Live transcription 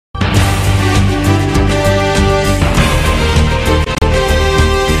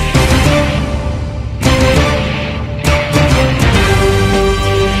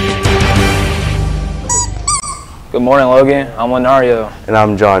Good morning, Logan. I'm Lenario. And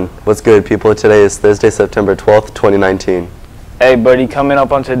I'm John. What's good, people? Today is Thursday, September 12th, 2019. Hey, buddy, coming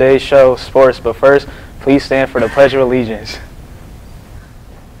up on today's show, sports. But first, please stand for the Pledge of Allegiance.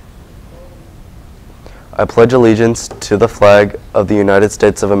 I pledge allegiance to the flag of the United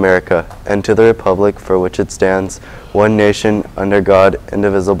States of America and to the republic for which it stands, one nation, under God,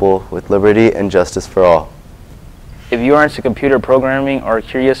 indivisible, with liberty and justice for all. If you are into computer programming or are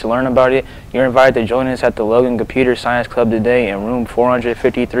curious to learn about it, you're invited to join us at the Logan Computer Science Club today in room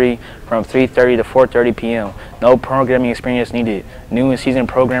 453 from 3:30 to 4:30 p.m. No programming experience needed. New and seasoned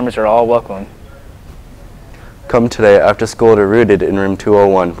programmers are all welcome. Come today after school to Rooted in room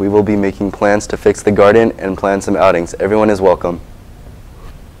 201. We will be making plans to fix the garden and plan some outings. Everyone is welcome.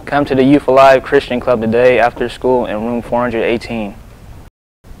 Come to the Youth Alive Christian Club today after school in room 418.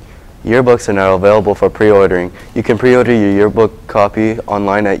 Yearbooks are now available for pre-ordering. You can pre-order your yearbook copy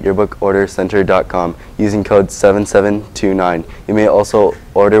online at yearbookordercenter.com using code 7729. You may also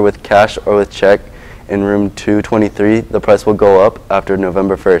order with cash or with check in room 223. The price will go up after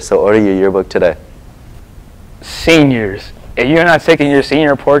November 1st, so order your yearbook today. Seniors. If you're not taking your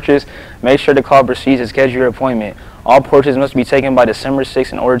senior portraits, make sure to call Prestige to schedule your appointment. All portraits must be taken by December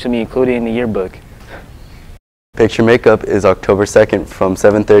 6th in order to be included in the yearbook. Picture makeup is October 2nd from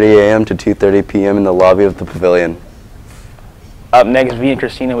 7:30 a.m. to 2:30 p.m. in the lobby of the pavilion. Up next, V and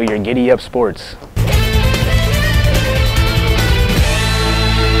Christina with your Giddy Up Sports.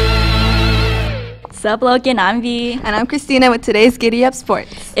 Sup, Logan, I'm V. And I'm Christina with today's Giddy Up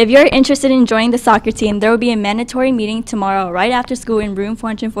Sports. If you're interested in joining the soccer team, there will be a mandatory meeting tomorrow right after school in room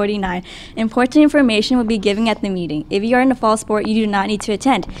 449. Important information will be given at the meeting. If you are in a fall sport, you do not need to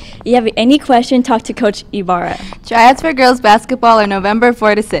attend. If you have any question, talk to Coach Ibarra. Tryouts for girls basketball are November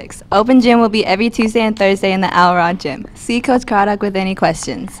 4 to 6. Open gym will be every Tuesday and Thursday in the Alrod gym. See Coach Craddock with any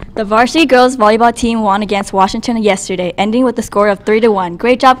questions. The varsity girls volleyball team won against Washington yesterday, ending with a score of 3-1.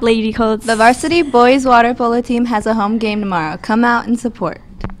 Great job, Lady Coats. The varsity boys water polo team has a home game tomorrow. Come out and support.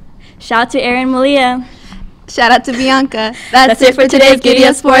 Shout out to Aaron Malia. Shout out to Bianca. That's it for today's Giddy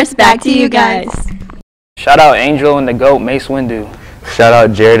Up Sports. Back to you guys. Shout out Angel and the GOAT, Mace Windu. Shout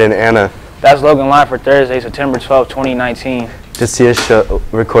out Jared and Anna. That's Logan Live for Thursday, September 12, 2019. To see a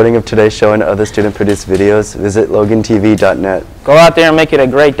recording of today's show and other student-produced videos, visit logantv.net. Go out there and make it a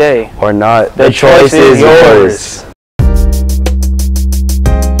great day. Or not. The choice is yours.